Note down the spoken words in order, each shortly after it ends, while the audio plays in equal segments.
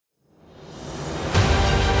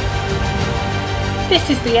This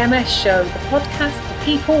is the MS Show, the podcast for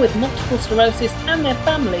people with multiple sclerosis and their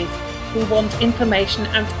families who want information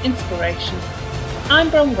and inspiration. I'm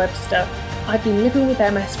Baum Webster. I've been living with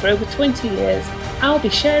MS for over 20 years. I'll be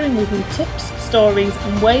sharing with you tips, stories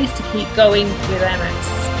and ways to keep going with MS.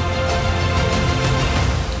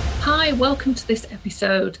 Hi, welcome to this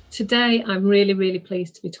episode. Today I'm really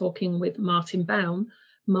pleased to be talking with Martin Baum.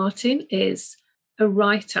 Martin is a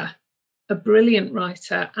writer, a brilliant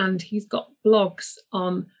writer, and he's got blogs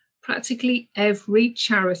on practically every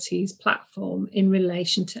charity's platform in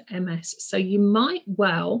relation to MS. So you might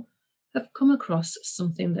well have come across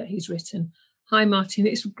something that he's written. Hi, Martin.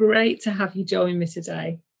 It's great to have you join me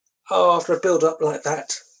today. Oh, after a build-up like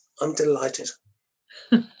that, I'm delighted.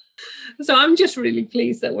 So I'm just really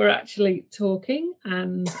pleased that we're actually talking,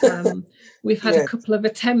 and we've had a couple of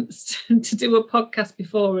attempts to do a podcast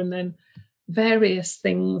before, and then various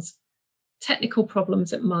things, technical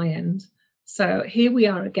problems at my end. So here we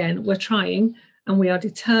are again. We're trying, and we are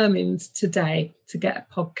determined today to get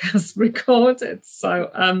a podcast recorded.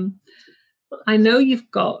 So I know you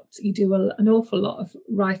do an awful lot of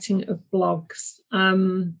writing of blogs,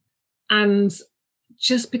 and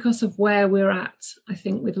just because of where we're at, I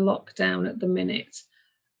think with lockdown at the minute,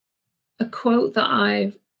 a quote that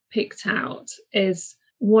I've picked out is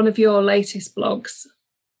one of your latest blogs.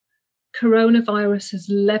 Coronavirus has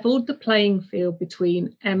leveled the playing field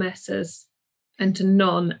between MSers and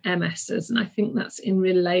non-MSers. And I think that's in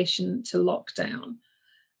relation to lockdown.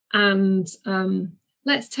 And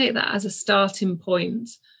let's take that as a starting point.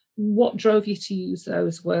 What drove you to use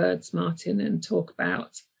those words, Martin, and talk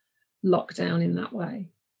about lockdown in that way?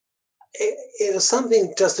 It was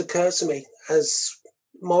something just occurred to me as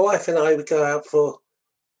my wife and I would go out for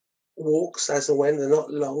walks as and when. They're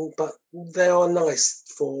not long, but they are nice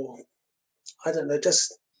for, I don't know,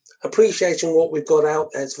 just appreciating what we've got out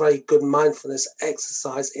there. It's very good mindfulness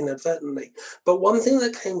exercise inadvertently. But one thing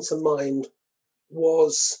that came to mind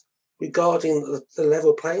was regarding the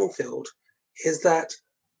level playing field is that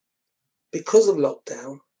because of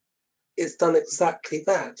lockdown, it's done exactly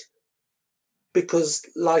that. Because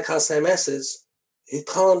like us MSs, who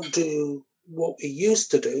can't do what we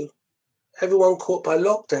used to do, everyone caught by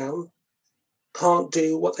lockdown can't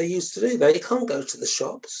do what they used to do. They can't go to the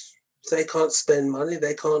shops. They can't spend money.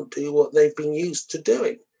 They can't do what they've been used to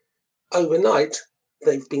doing. Overnight,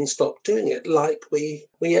 they've been stopped doing it like we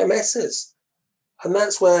MSs. And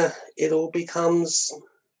that's where it all becomes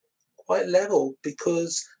quite level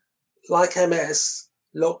because like MS,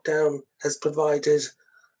 lockdown has provided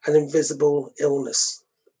an invisible illness.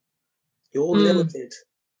 You're all limited.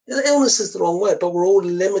 Illness is the wrong word, but we're all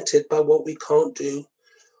limited by what we can't do,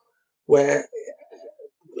 where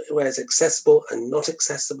it's accessible and not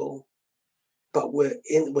accessible, but we're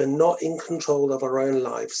not in control of our own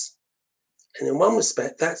lives. And in one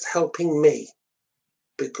respect, that's helping me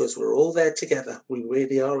because we're all there together. We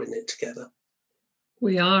really are in it together.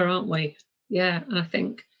 We are, aren't we? Yeah, and I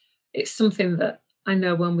think it's something that I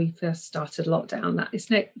know when we first started lockdown,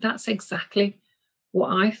 that's exactly what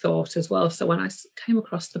I thought as well. So when I came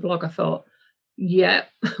across the blog, I thought, yeah,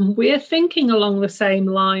 we're thinking along the same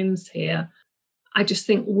lines here. I just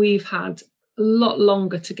think we've had a lot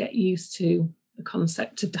longer to get used to the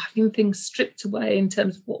concept of having things stripped away in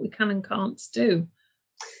terms of what we can and can't do.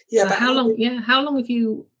 Yeah, so but how long have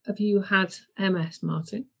you had MS,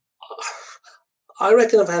 Martin? I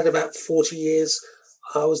reckon I've had about 40 years.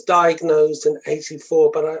 I was diagnosed in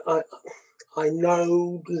 84, but I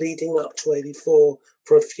know leading up to 84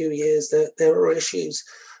 for a few years that there were issues.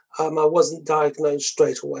 I wasn't diagnosed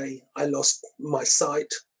straight away. I lost my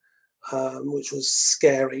sight, which was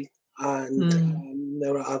scary. And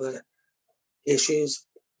there were other issues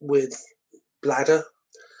with bladder,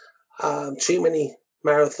 too many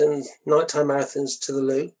marathons, nighttime marathons to the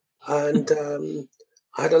loo. And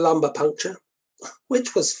I had a lumbar puncture,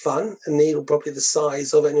 which was fun. A needle probably the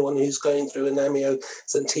size of anyone who's going through an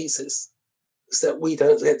amniocentesis, except we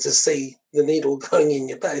don't get to see the needle going in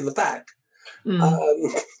the back.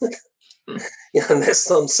 Unless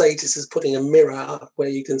some sadist is putting a mirror up where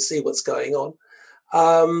you can see what's going on.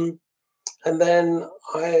 And then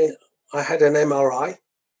I had an MRI.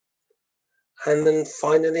 And then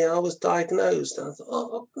finally I was diagnosed. And I thought,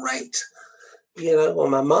 oh, great. Well,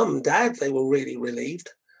 my mum and dad, they were really relieved.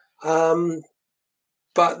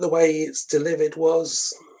 But the way it's delivered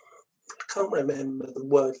was, I can't remember the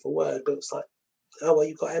word for word, but it's like, oh, well,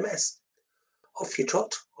 you've got MS. Off you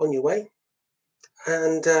trot, on your way.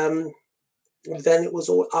 And then it was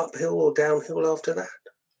all uphill or downhill after that.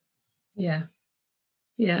 Yeah.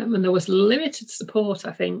 Yeah, and there was limited support,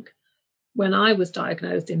 I think, when I was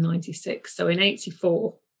diagnosed in 96. So in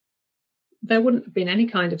 84, there wouldn't have been any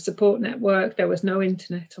kind of support network. There was no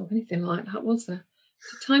internet or anything like that, was there?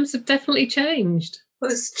 So times have definitely changed.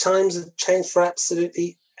 Well, times have changed for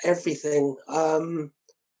absolutely everything.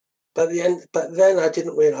 But then I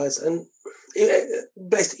didn't realise, and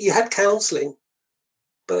basically you had counselling,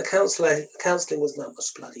 but the counselling was not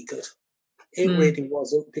much bloody good. It really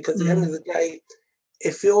wasn't, because at the end of the day,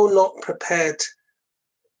 if you're not prepared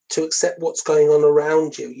to accept what's going on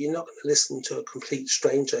around you, you're not going to listen to a complete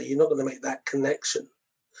stranger. You're not going to make that connection.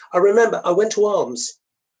 I remember I went to ARMS.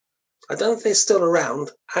 I don't know if they're still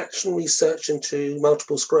around, Action Research into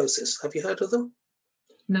Multiple Sclerosis. Have you heard of them?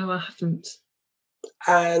 No, I haven't.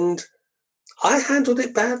 And I handled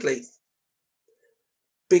it badly,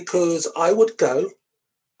 because I would go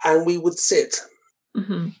and we would sit.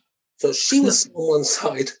 Mm-hmm. So she would sit on one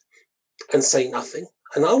side and say nothing,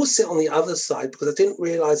 and I would sit on the other side, because I didn't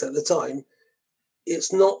realise at the time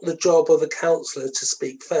it's not the job of the counsellor to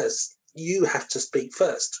speak first. You have to speak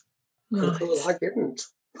first. Right. And of course, I didn't.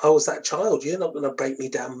 I was that child. You're not going to break me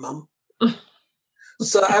down, Mum.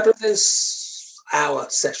 So out of this hour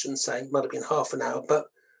session, say, might have been half an hour, but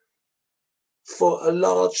for a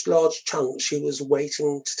large chunk, she was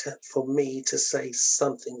waiting for me to say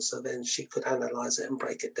something, so then she could analyse it and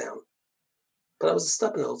break it down. But I was a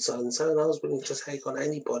stubborn old so-and-so, and I was willing to take on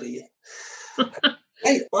anybody.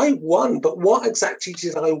 Hey, I won, but what exactly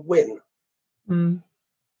did I win?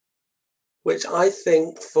 Which I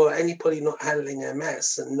think, for anybody not handling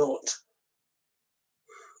MS and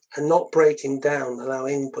not breaking down, allow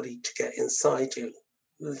anybody to get inside you,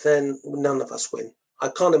 then none of us win. I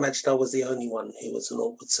can't imagine I was the only one who was an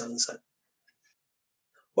awkward so-and-so.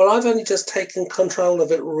 Well, I've only just taken control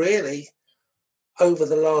of it, really, over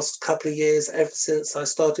the last couple of years, ever since I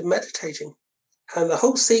started meditating. And the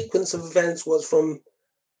whole sequence of events was from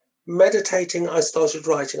meditating, I started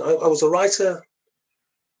writing. I was a writer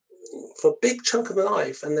for a big chunk of my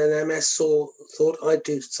life, and then MS thought I'd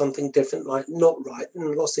do something different, like not write,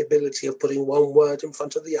 and lost the ability of putting one word in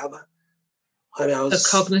front of the other. I mean, the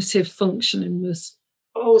cognitive functioning was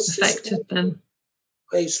affected then.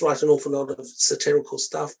 I used to write an awful lot of satirical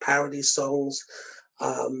stuff, parody songs.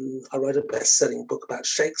 I wrote a best-selling book about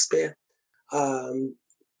Shakespeare. And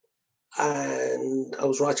I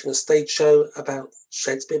was writing a stage show about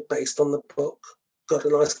Shakespeare based on the book. Got a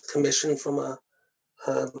nice commission from a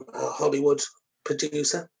Hollywood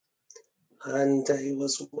producer. And he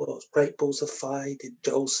was Great Balls of Fire, he did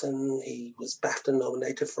Jolson, he was BAFTA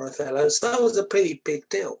nominated for Othello. So that was a pretty big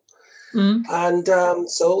deal. And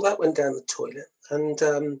so all that went down the toilet.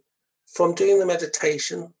 And from doing the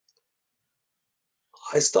meditation,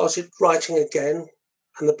 I started writing again,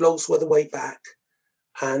 and the blogs were the way back,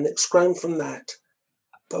 and it's grown from that.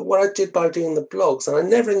 But what I did by doing the blogs, and I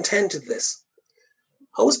never intended this,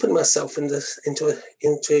 I was putting myself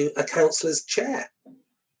into a counsellor's chair.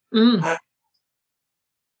 My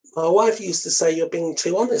wife used to say, you're being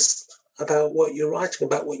too honest about what you're writing,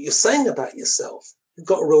 about what you're saying about yourself. You've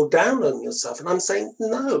got to roll down on yourself. And I'm saying,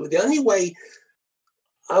 no, the only way,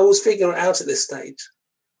 I was figuring it out at this stage,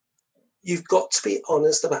 you've got to be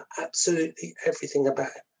honest about absolutely everything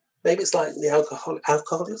about it. Maybe it's like the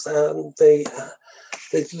alcoholics,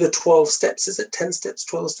 the 12 steps, is it 10 steps,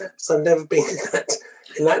 12 steps? I've never been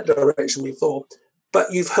in that direction before.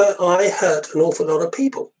 But I hurt an awful lot of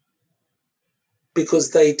people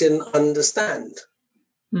because they didn't understand.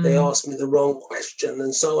 They asked me the wrong question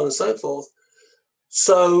and so on and so forth.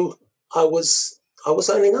 So I was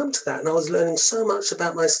owning up to that, and I was learning so much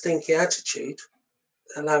about my stinky attitude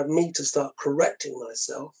that allowed me to start correcting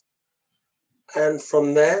myself. And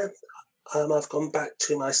from there, I've gone back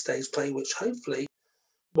to my stage play, which hopefully,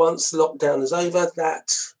 once lockdown is over, that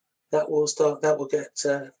will get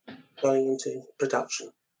going into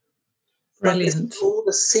production. Brilliant. But it's all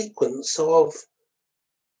the sequence of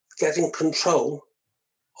getting control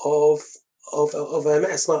of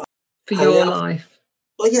MS. For your life.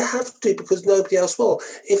 Well, you have to, because nobody else will.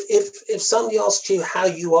 If somebody asks you how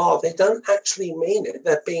you are, they don't actually mean it.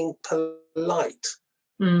 They're being polite.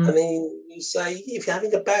 I mean, you say, if you're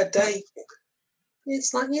having a bad day,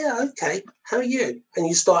 it's like, yeah, okay, how are you? And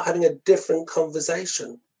you start having a different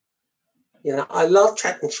conversation. You know, I love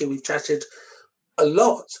chatting to you. We've chatted a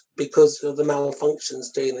lot because of the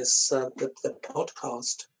malfunctions doing this, the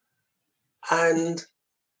podcast. And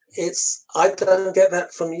I don't get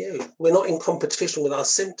that from you. We're not in competition with our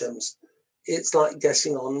symptoms. It's like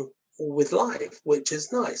getting on with life, which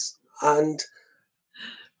is nice. And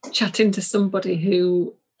chatting to somebody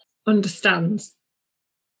who understands.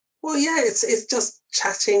 Well, yeah, it's just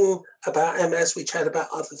chatting about MS. We chat about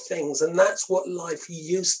other things, and that's what life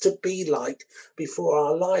used to be like before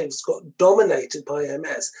our lives got dominated by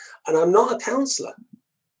MS. And I'm not a counsellor.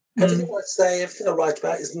 Everything I say, everything I write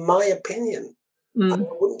about is my opinion. I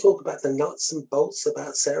wouldn't talk about the nuts and bolts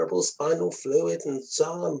about cerebral spinal fluid and so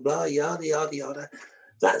on, blah, yada, yada, yada.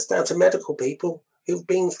 That's down to medical people who've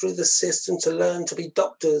been through the system to learn to be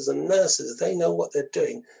doctors and nurses. They know what they're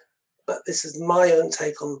doing. But this is my own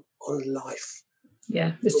take on life.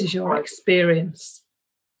 Yeah, this is your experience.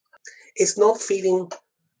 It's not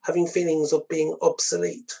having feelings of being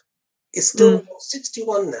obsolete. It's still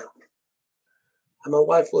 61 now. And my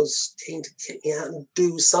wife was keen to kick me out and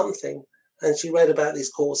do something. And she read about these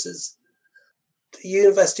courses. The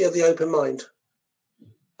University of the Open Mind.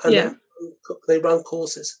 And they run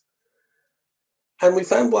courses. And we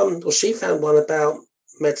found one, or she found one about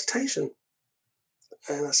meditation.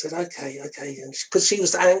 And I said, okay. And because she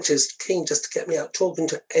was anxious, keen just to get me out talking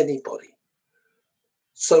to anybody.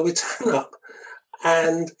 So we turn up,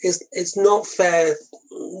 and it's not fair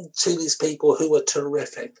to these people who are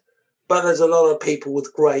terrific, but there's a lot of people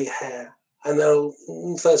with grey hair, and they're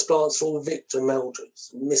first glance all Victor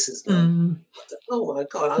Meldrews, Mrs. Meldrews. Oh my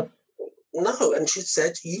God, no. And she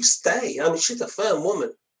said, you stay. I mean, she's a firm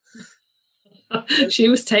woman. She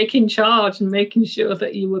was taking charge and making sure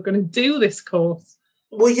that you were going to do this course.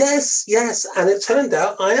 Well, yes. And it turned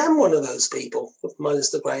out I am one of those people,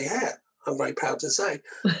 minus the grey hair, I'm very proud to say.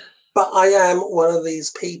 But I am one of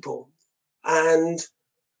these people. And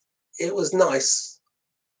it was nice.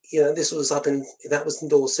 You know, that was in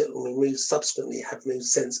Dorset, and we subsequently have moved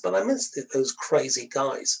since. But I miss those crazy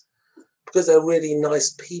guys because they're really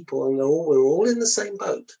nice people, and we're all in the same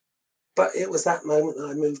boat. But it was that moment that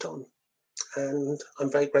I moved on. And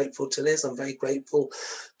I'm very grateful to Liz. I'm very grateful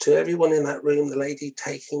to everyone in that room, the lady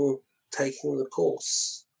taking the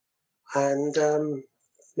course, and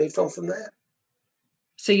moved on from there.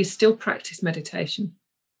 So you still practice meditation?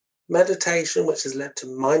 Meditation, which has led to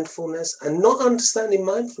mindfulness, and not understanding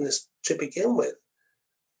mindfulness to begin with.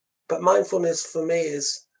 But mindfulness for me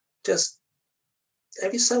is just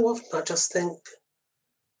every so often I just think,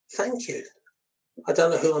 thank you. I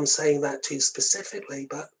don't know who I'm saying that to specifically,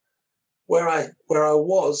 but where I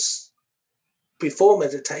was before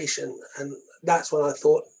meditation, and that's when I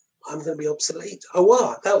thought I'm going to be obsolete. Oh,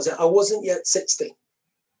 wow, that was it. I wasn't yet 60.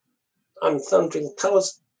 I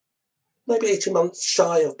was maybe 18 months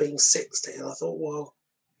shy of being 60, and I thought, well,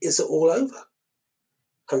 is it all over?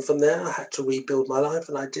 And from there, I had to rebuild my life,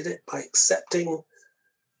 and I did it by accepting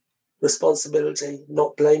responsibility,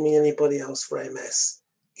 not blaming anybody else for MS.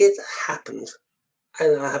 It happened.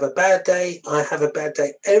 And I have a bad day.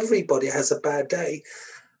 Everybody has a bad day.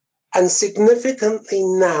 And significantly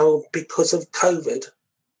now, because of COVID,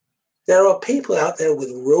 there are people out there with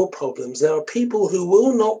real problems. There are people who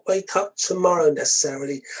will not wake up tomorrow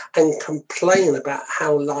necessarily and complain about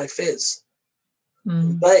how life is.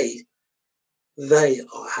 They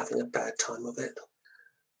are having a bad time of it.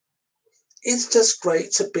 It's just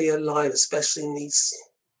great to be alive, especially in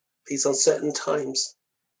these uncertain times.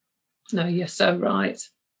 No, you're so right.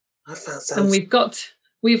 I found that. And we've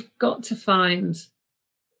got to find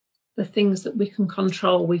the things that we can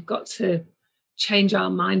control. We've got to change our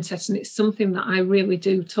mindset, and it's something that I really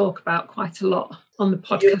do talk about quite a lot on the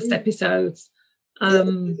podcast episodes.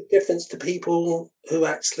 The difference to people who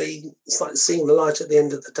actually, it's like seeing the light at the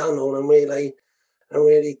end of the tunnel and really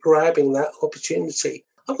grabbing that opportunity.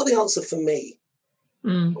 I've got the answer for me.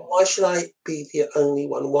 Why should I be the only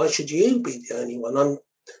one? Why should you be the only one? I'm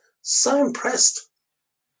so impressed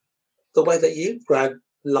the way that you grab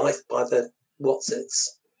life by the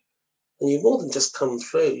what's-its. And you've more than just come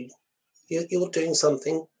through. You're doing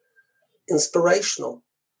something inspirational.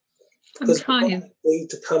 I'm trying.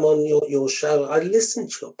 To come on your show, I listen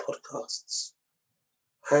to your podcasts,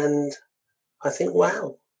 and I think,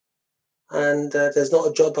 wow. And there's not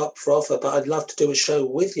a job up for offer, but I'd love to do a show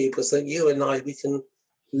with you, because then you and we can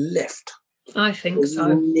lift. I think so.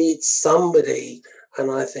 You need somebody, and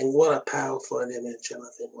I think, what a powerful image. And I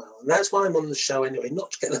think, wow. And that's why I'm on the show anyway,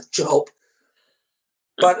 not to get a job,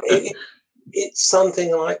 but it's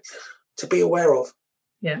something like to be aware of.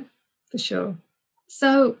 Yeah, for sure.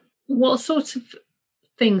 So what sort of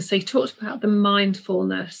things, so you talked about the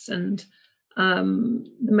mindfulness and the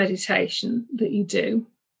meditation that you do.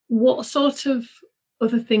 What sort of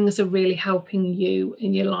other things are really helping you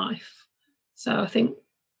in your life? So I think,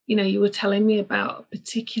 you were telling me about a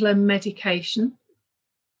particular medication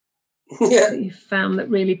that you found that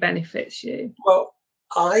really benefits you. Well,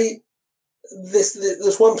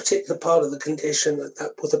 there's one particular part of the condition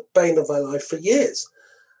that was a bane of my life for years.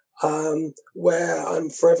 where I'm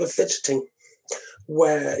forever fidgeting,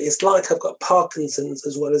 where it's like I've got Parkinson's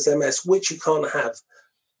as well as MS, which you can't have.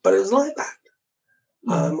 But it was like that,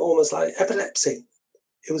 almost like epilepsy.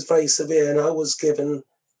 It was very severe, and I was given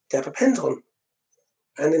gabapentin.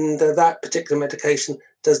 And in that particular medication,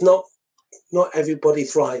 not everybody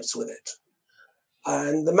thrives with it.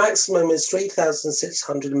 And the maximum is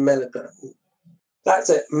 3,600 milligrams.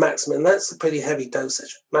 That's it, maximum. That's a pretty heavy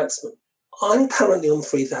dosage, maximum. I'm currently on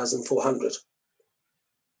 3,400.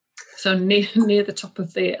 So near the top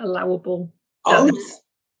of the allowable dose. Oh,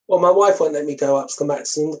 well, my wife won't let me go up to the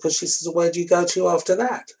maximum because she says, where do you go to after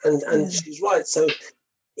that? And she's right. So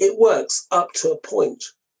it works up to a point.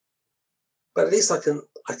 But at least I can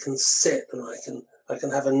sit and I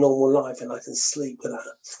can have a normal life and I can sleep without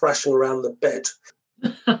thrashing around the bed.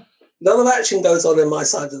 None of action goes on in my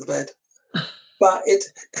side of the bed. But it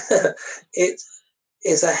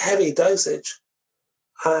is a heavy dosage,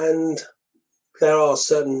 and there are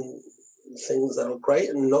certain things that are great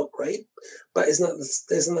and not great. But isn't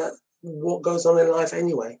that what goes on in life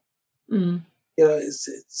anyway? Mm. You know,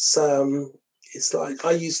 it's like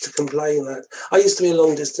I used to complain that I used to be a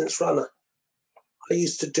long distance runner. I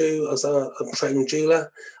used to do as a trained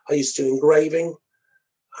jeweler. I used to do engraving.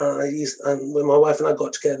 And when my wife and I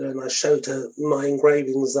got together and I showed her my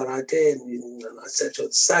engravings that I did, and I said to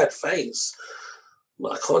her, sad face,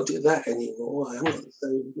 well, I can't do that anymore. I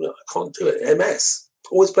can't do it. MS.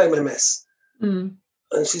 Always blame MS. Mm.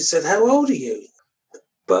 And she said, how old are you?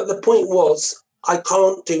 But the point was, I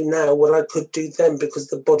can't do now what I could do then because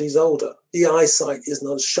the body's older. The eyesight is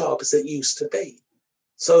not as sharp as it used to be.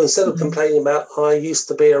 So instead of complaining about, I used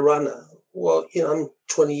to be a runner, well, I'm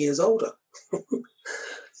 20 years older.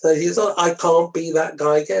 So I can't be that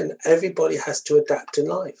guy again. Everybody has to adapt in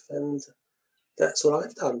life. And that's what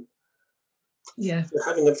I've done. Yeah.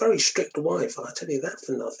 Having a very strict wife, I'll tell you that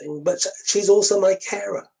for nothing. But she's also my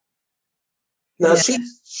carer. Now,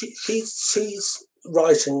 she's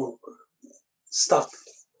writing stuff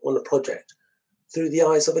on a project through the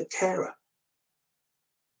eyes of a carer.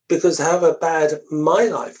 Because however bad my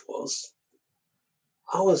life was,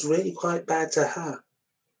 I was really quite bad to her.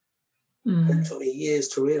 It took me years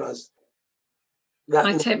to realise that.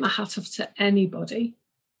 I take my hat off to anybody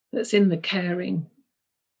that's in the caring,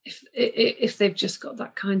 if they've just got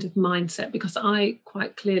that kind of mindset, because I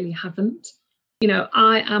quite clearly haven't.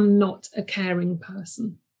 I am not a caring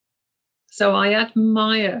person. So I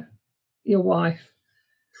admire your wife.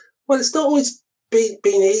 Well, it's not always been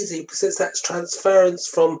easy because it's that transference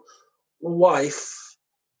from wife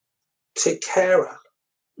to carer.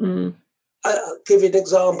 I'll give you an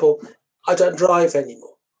example. I don't drive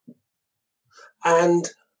anymore. And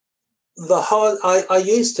I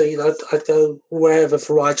used to, I'd go wherever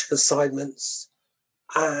for writing assignments.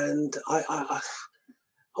 And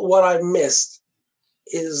what I missed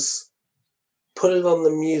is putting on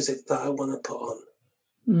the music that I want to put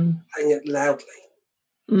on, playing it loudly,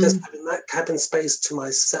 just having that cabin space to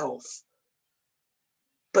myself.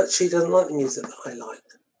 But she doesn't like the music that I like,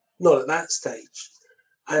 not at that stage.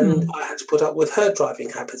 And I had to put up with her driving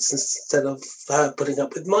habits instead of her putting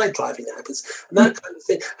up with my driving habits, and that kind of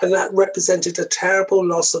thing. And that represented a terrible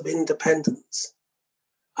loss of independence.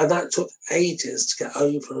 And that took ages to get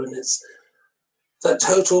over. And it's that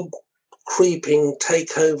total creeping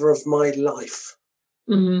takeover of my life.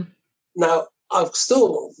 Now, I've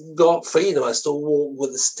still got freedom. I still walk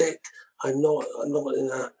with a stick. I'm not in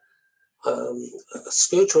a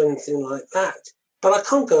scooter or anything like that. But I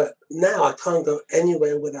can't go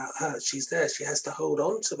anywhere without her. She's there. She has to hold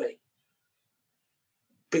on to me.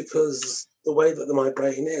 Because the way that my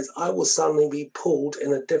brain is, I will suddenly be pulled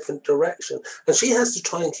in a different direction. And she has to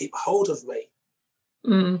try and keep hold of me.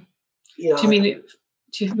 Do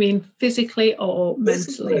you mean physically or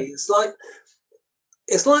mentally? It's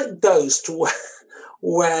like Ghost,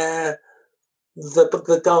 where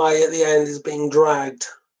the guy at the end is being dragged,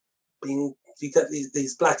 you get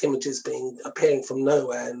these black images appearing from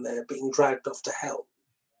nowhere, and they're being dragged off to hell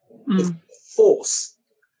with force,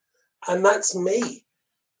 and that's me.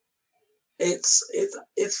 It's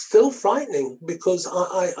still frightening because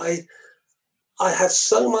I have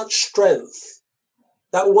so much strength.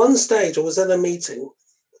 That one stage, I was at a meeting.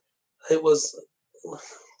 It was, I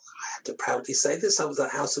have to proudly say this, I was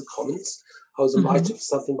at House of Commons. I was invited for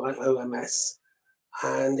something by OMS.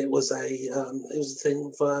 And it was a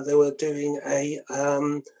thing where they were doing a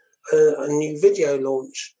new video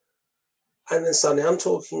launch, and then suddenly I'm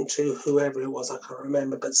talking to whoever it was, I can't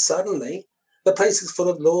remember, but suddenly the place is full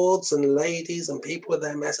of lords and ladies and people with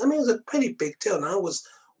their mess. I mean, it was a pretty big deal, and I was,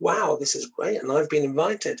 wow, this is great, and I've been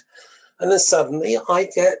invited, and then suddenly I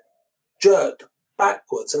get jerked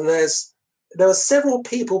backwards, and there were several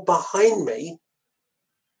people behind me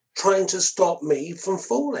trying to stop me from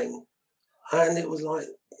falling. And it was like,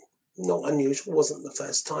 not unusual, wasn't the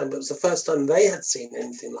first time, but it was the first time they had seen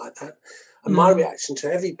anything like that. And my reaction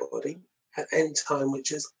to everybody at any time,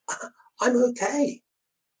 which is, I'm okay.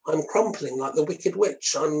 I'm crumpling like the Wicked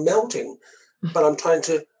Witch. I'm melting, but I'm trying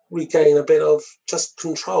to regain a bit of just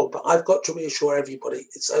control. But I've got to reassure everybody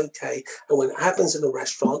it's okay. And when it happens in a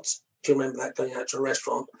restaurant, do you remember that, going out to a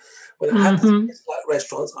restaurant? When it happens in like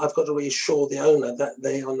restaurants, I've got to reassure the owner that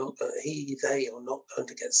they are not going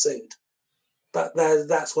to get sued. But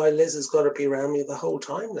that's why Liz has got to be around me the whole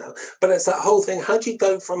time now. But it's that whole thing. How do you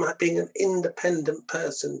go from being an independent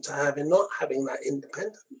person to not having that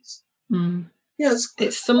independence? Yes,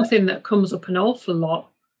 it's something that comes up an awful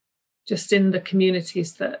lot just in the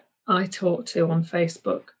communities that I talk to on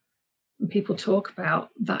Facebook. And people talk about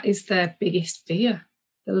that is their biggest fear,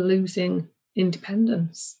 the losing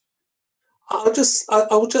independence. I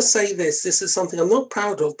will just say this. This is something I'm not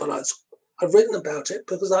proud of, but I've written about it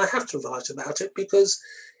because I have to write about it, because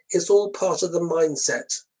it's all part of the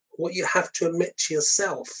mindset, what you have to admit to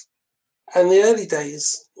yourself. And in the early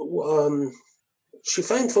days, she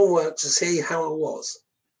phoned from work to see how I was,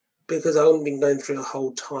 because I hadn't been going through the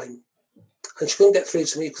whole time. And she couldn't get through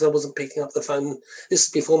to me because I wasn't picking up the phone. This is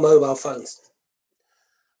before mobile phones.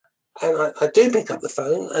 And I do pick up the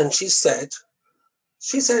phone, and she said,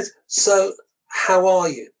 so how are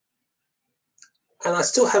you? And I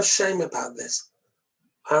still have shame about this.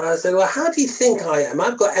 And I said, well, how do you think I am?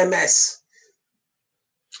 I've got MS.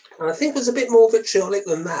 And I think it was a bit more vitriolic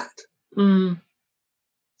than that.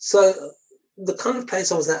 So the kind of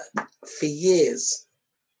place I was at for years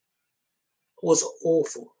was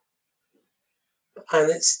awful.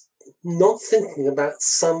 And it's not thinking about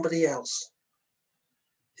somebody else.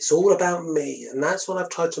 It's all about me. And that's what I've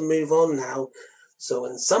tried to move on now. So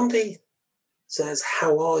when somebody says,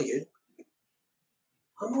 how are you?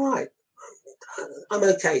 I'm all right. I'm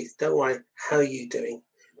okay. Don't worry. How are you doing?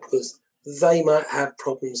 Because they might have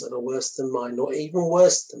problems that are worse than mine, or even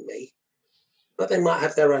worse than me, but they might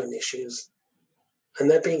have their own issues. And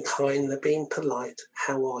they're being kind, they're being polite.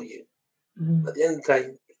 How are you? At the end of the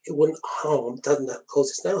day, it wouldn't harm, doesn't it? Cause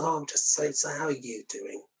it's no harm just to say, so how are you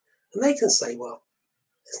doing? And they can say, well,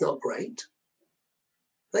 it's not great.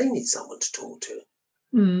 They need someone to talk to.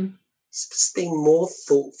 It's being more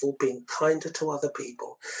thoughtful, being kinder to other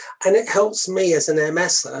people. And it helps me as an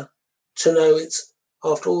MSer to know it's,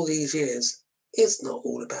 after all these years, it's not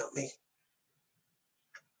all about me.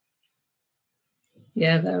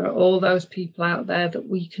 Yeah, there are all those people out there that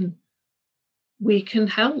we can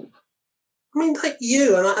help. I mean, like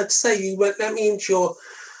you, and I'd say you went, let me onto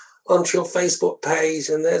your Facebook page,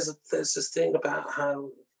 and there's this thing about how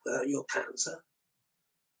your cancer,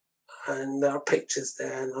 and there are pictures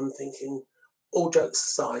there, and I'm thinking, all jokes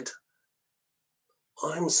aside,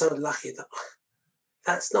 I'm so lucky that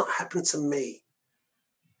that's not happened to me.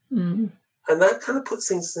 And that kind of puts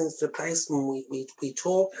things into place when we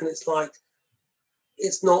talk, and it's like,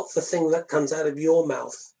 it's not the thing that comes out of your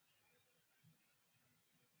mouth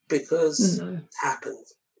because it happened.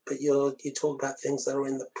 But you talk about things that are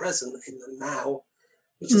in the present, in the now,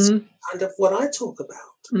 which is kind of what I talk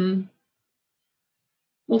about.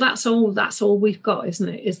 Well, that's all we've got, isn't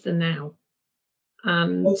it? Is the now.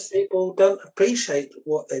 And most people don't appreciate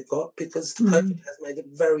what they've got because COVID has made it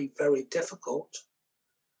very, very difficult.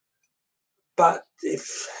 But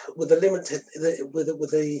if with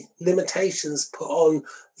the limitations put on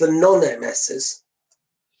the non-MSs,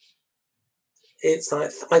 it's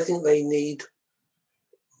like I think they need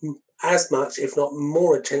as much, if not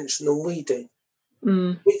more, attention than we do.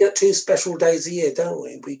 We get 2 special days a year, don't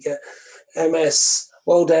we? We get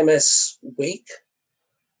World MS Week,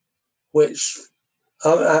 which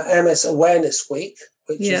MS Awareness Week,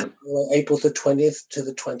 which is April the 20th to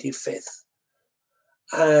the 25th.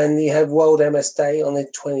 And you have World MS Day on the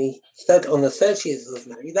 30th of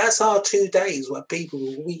May. That's our 2 days where people,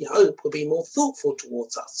 we hope, will be more thoughtful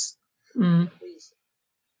towards us.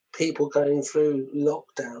 People going through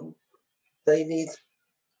lockdown, they need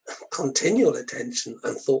continual attention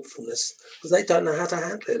and thoughtfulness because they don't know how to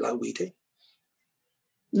handle it like we do.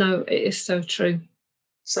 No, it is so true.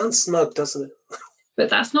 Sounds smug, doesn't it? But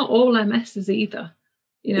that's not all MSs either.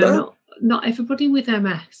 You know, not everybody with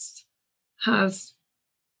MS has,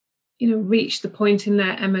 reached the point in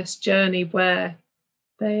their MS journey where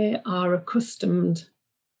they are accustomed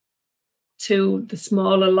to the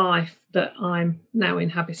smaller life that I'm now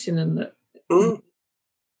inhabiting and that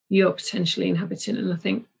you're potentially inhabiting. And I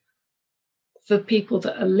think for people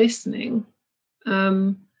that are listening,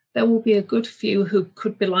 there will be a good few who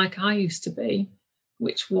could be like I used to be,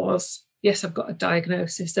 which was, yes, I've got a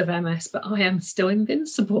diagnosis of MS, but I am still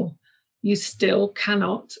invincible. You still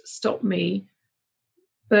cannot stop me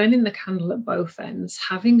burning the candle at both ends,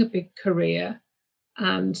 having a big career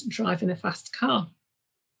and driving a fast car.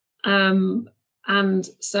 And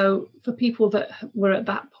so for people that were at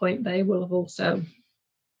that point, they'll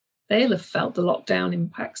have felt the lockdown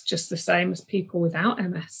impacts just the same as people without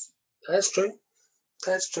MS. That's true.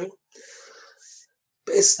 But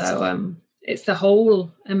it's the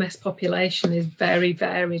whole MS population is very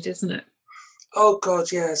varied, isn't it? Oh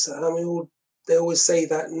God, yes. I mean, they always say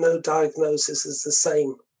that no diagnosis is the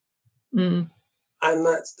same, and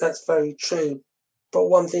that's very true. But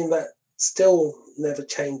one thing that still never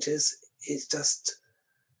changes is just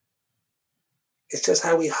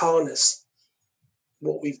how we harness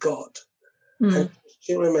what we've got. And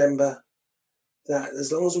you remember that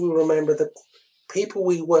as long as we remember the people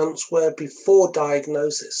we once were before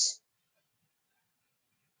diagnosis,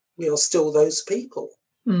 we are still those people.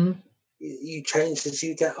 You change as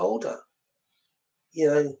you get older. You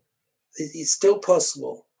know, it's still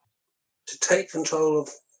possible to take control of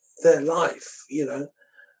their life. You know,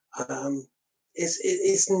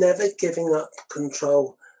 it's never giving up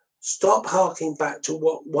control. Stop harking back to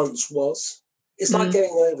what once was. It's like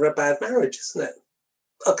getting over a bad marriage, isn't it?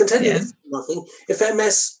 I can tell you this, nothing. If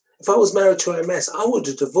I was married to MS, I would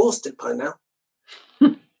have divorced it by now.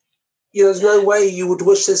 You know, there's no way you would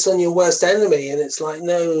wish this on your worst enemy. And it's like,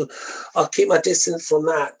 no, I'll keep my distance from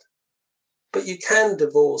that. But you can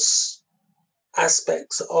divorce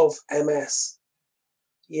aspects of MS.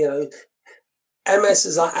 You know, MS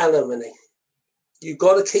is like alimony. You've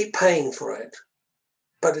got to keep paying for it.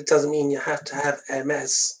 But it doesn't mean you have to have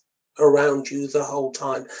MS around you the whole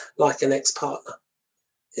time, like an ex-partner.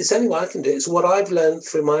 It's the only way I can do it. It's what I've learned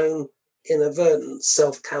through my own inadvertent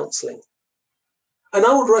self-counselling. And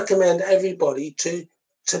I would recommend everybody to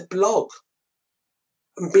blog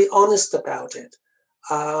and be honest about it.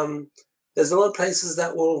 There's a lot of places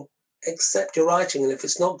that will accept your writing, and if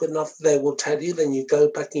it's not good enough, they will tell you, then you go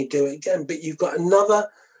back and you do it again. But you've got another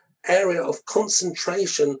area of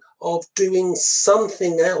concentration of doing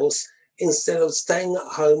something else instead of staying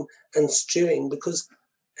at home and stewing, because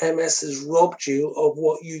MS has robbed you of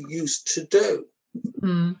what you used to do.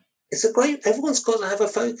 Everyone's got to have a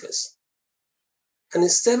focus. And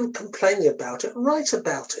instead of complaining about it, write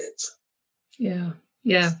about it. Yeah.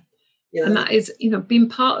 You know? And that is, you know, being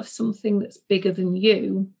part of something that's bigger than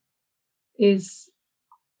you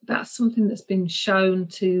that's something that's been shown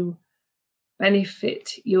to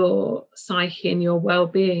benefit your psyche and your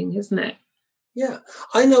well-being, isn't it? Yeah.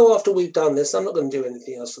 I know after we've done this, I'm not going to do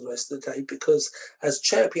anything else for the rest of the day, because as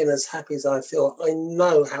chirpy and as happy as I feel, I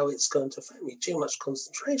know how it's going to affect me. Too much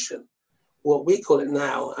concentration. What we call it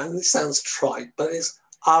now, and it sounds trite, but it's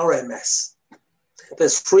RMS.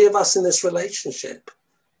 There's 3 of us in this relationship.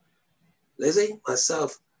 Lizzie,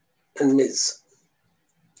 myself, and Ms.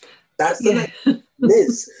 That's the name.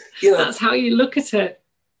 Ms. You know, that's how you look at it.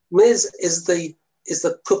 Ms. is the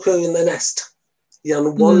cuckoo in the nest, the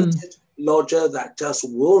unwanted lodger that just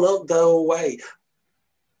will not go away.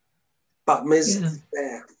 But Ms. is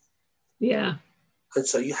there. Yeah. And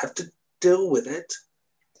so you have to deal with it.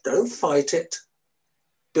 Don't fight it.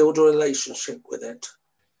 Build a relationship with it.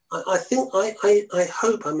 I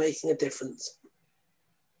hope I'm making a difference.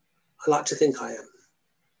 I like to think I am.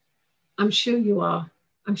 I'm sure you are.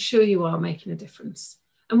 I'm sure you are making a difference.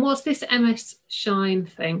 And what's this MS Shine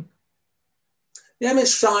thing? The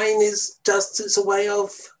MS Shine is it's a way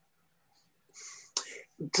of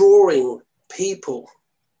drawing people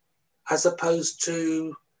as opposed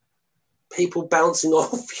to people bouncing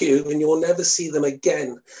off you and you'll never see them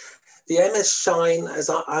again. The MS Shine, as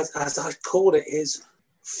I call it, is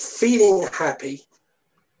feeling happy,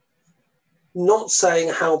 not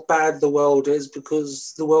saying how bad the world is,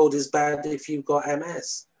 because the world is bad if you've got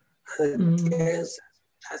MS. And again, as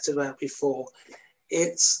I chatted about before,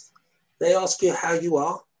 they ask you how you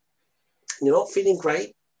are, and you're not feeling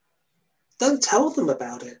great. Don't tell them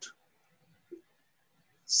about it.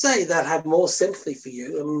 Say they'll have more sympathy for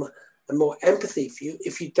you and more empathy for you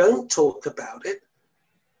if you don't talk about it,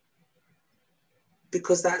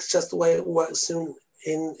 because that's just the way it works in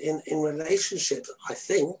relationships, I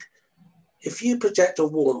think. If you project a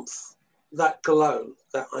warmth, that glow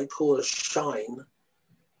that I call a shine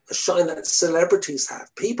that celebrities have.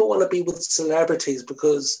 People want to be with celebrities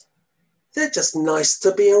because they're just nice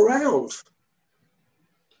to be around.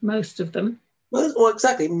 Most of them.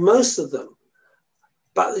 Most of them.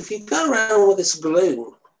 But if you go around with this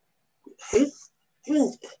gloom, who's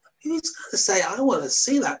going to say, I want to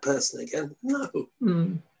see that person again? No.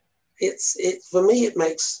 For me, it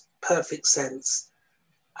makes perfect sense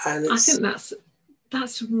And I think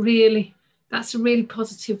that's a really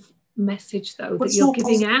positive message, though, that you're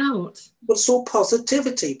giving out. But it's all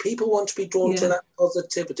positivity. People want to be drawn to that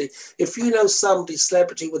positivity. If you know somebody,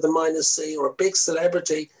 celebrity with a minor C, or a big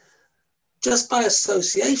celebrity, just by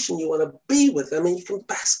association, you want to be with them and you can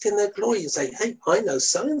bask in their glory and say, hey, I know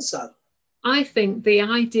so-and-so. I think the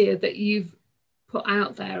idea that you've put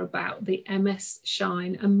out there about the MS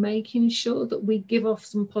Shine and making sure that we give off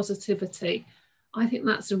some positivity, I think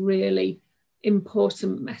that's a really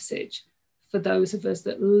important message for those of us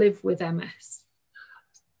that live with MS.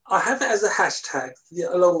 I have it as a hashtag,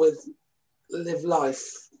 along with Live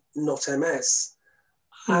Life, Not MS.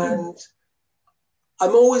 And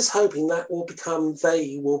I'm always hoping that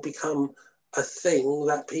they will become a thing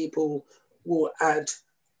that people will add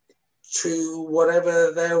to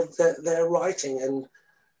whatever they're writing. And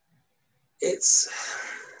it's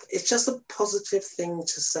just a positive thing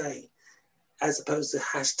to say, as opposed to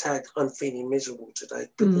hashtag I'm feeling miserable today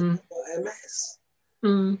because I've got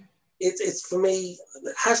MS. It's for me,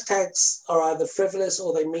 hashtags are either frivolous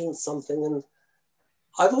or they mean something. And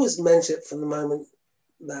I've always meant it from the moment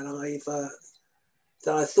that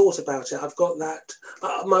I thought about it. I've got that.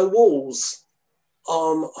 My walls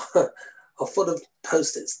are full of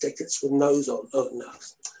Post-it stickers with no's on. Oh no.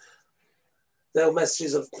 There are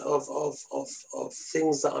messages of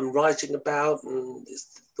things that I'm writing about, and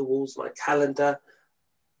the walls, my calendar.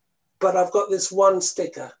 But I've got this one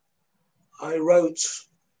sticker I wrote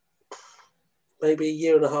maybe a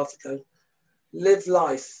year and a half ago. Live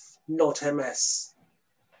life, not MS.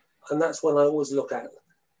 And that's one I always look at.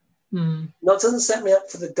 Now, it doesn't set me up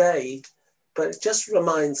for the day, but it just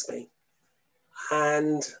reminds me.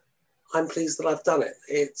 And I'm pleased that I've done it.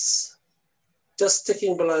 It's just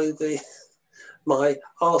sticking below my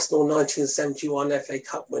Arsenal 1971 FA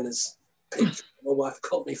Cup winners picture my wife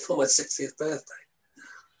got me for my 60th birthday.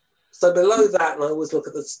 So below that, and I always look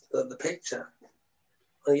at the picture,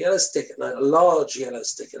 a yellow sticker note, a large yellow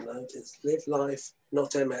sticker note is Live Life,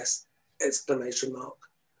 Not MS, exclamation mark.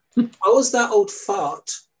 I was that old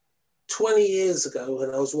fart 20 years ago when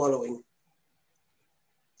I was wallowing.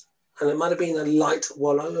 And it might have been a light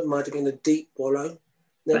wallow, it might have been a deep wallow.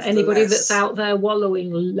 But anybody that's out there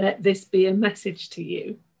wallowing, let this be a message to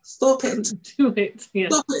you. Stop it. Don't do it. Yeah.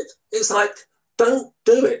 Stop it. It's like, don't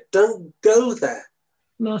do it. Don't go there.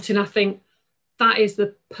 Martin, I think that is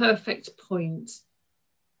the perfect point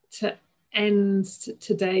to end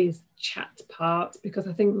today's chat part, because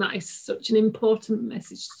I think that is such an important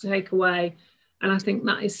message to take away. And I think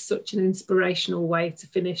that is such an inspirational way to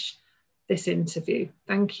finish this interview.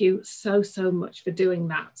 Thank you so much for doing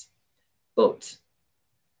that. But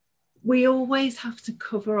we always have to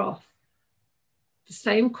cover off the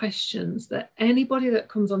same questions that anybody that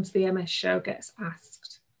comes onto the MS show gets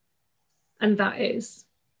asked. And that is,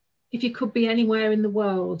 if you could be anywhere in the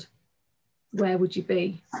world, where would you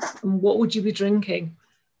be? And what would you be drinking?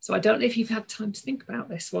 So I don't know if you've had time to think about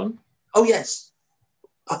this one. Oh, yes.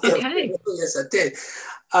 Okay. Yes, I did.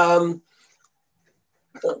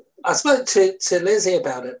 I spoke to Lizzie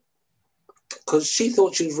about it because she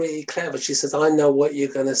thought she was really clever. She says, I know what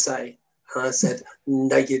you're going to say. And I said,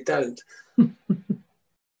 no, you don't.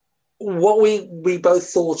 What we both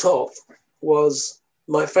thought of was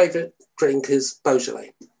my favourite drink is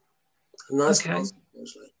Beaujolais. A nice glass of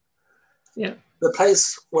Beaujolais. Yeah. The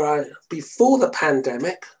place where before the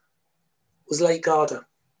pandemic was Lake Garda.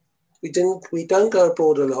 We don't go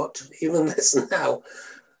abroad a lot, even less now.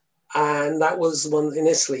 And that was one in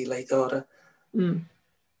Italy, Lake Garda. And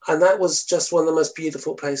that was just one of the most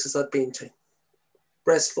beautiful places I'd been to.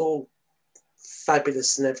 Restful,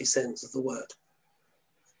 fabulous in every sense of the word.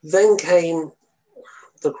 Then came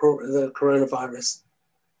the coronavirus.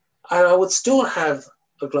 And I would still have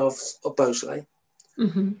a glass of Beaujolais.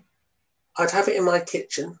 I'd have it in my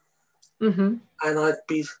kitchen. And I'd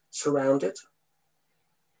be surrounded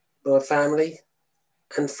by family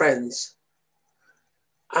and friends.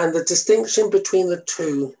 And the distinction between the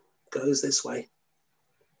two goes this way.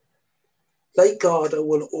 Lake Garda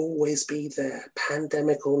will always be there,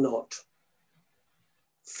 pandemic or not.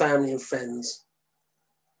 Family and friends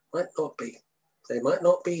might not be. They might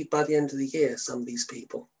not be by the end of the year, some of these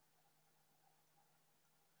people.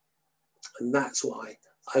 And that's why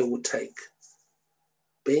I would take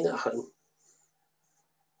being at home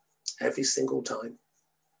every single time.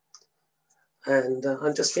 And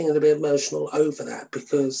I'm just feeling a bit emotional over that,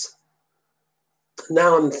 because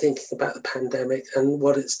now I'm thinking about the pandemic and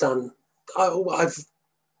what it's done. I've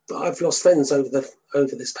lost friends over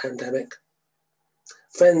this pandemic.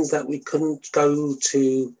 Friends that we couldn't go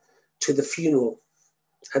to the funeral.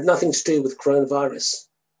 Had nothing to do with coronavirus.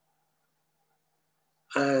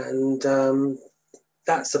 And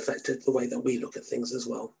that's affected the way that we look at things as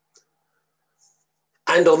well.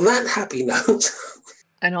 And on that happy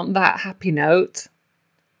note...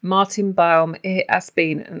 Martin Baum, it has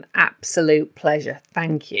been an absolute pleasure.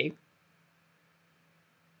 Thank you.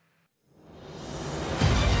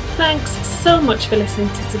 Thanks so much for listening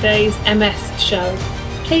to today's MS show.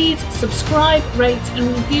 Please subscribe, rate and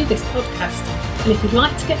review this podcast. And if you'd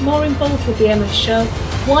like to get more involved with the MS show,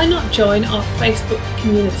 why not join our Facebook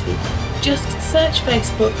community? Just search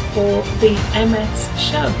Facebook for the MS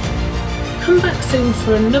show. Come back soon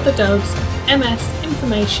for another dose of MS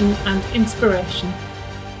information and inspiration.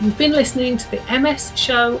 You've been listening to the MS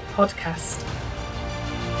Show podcast.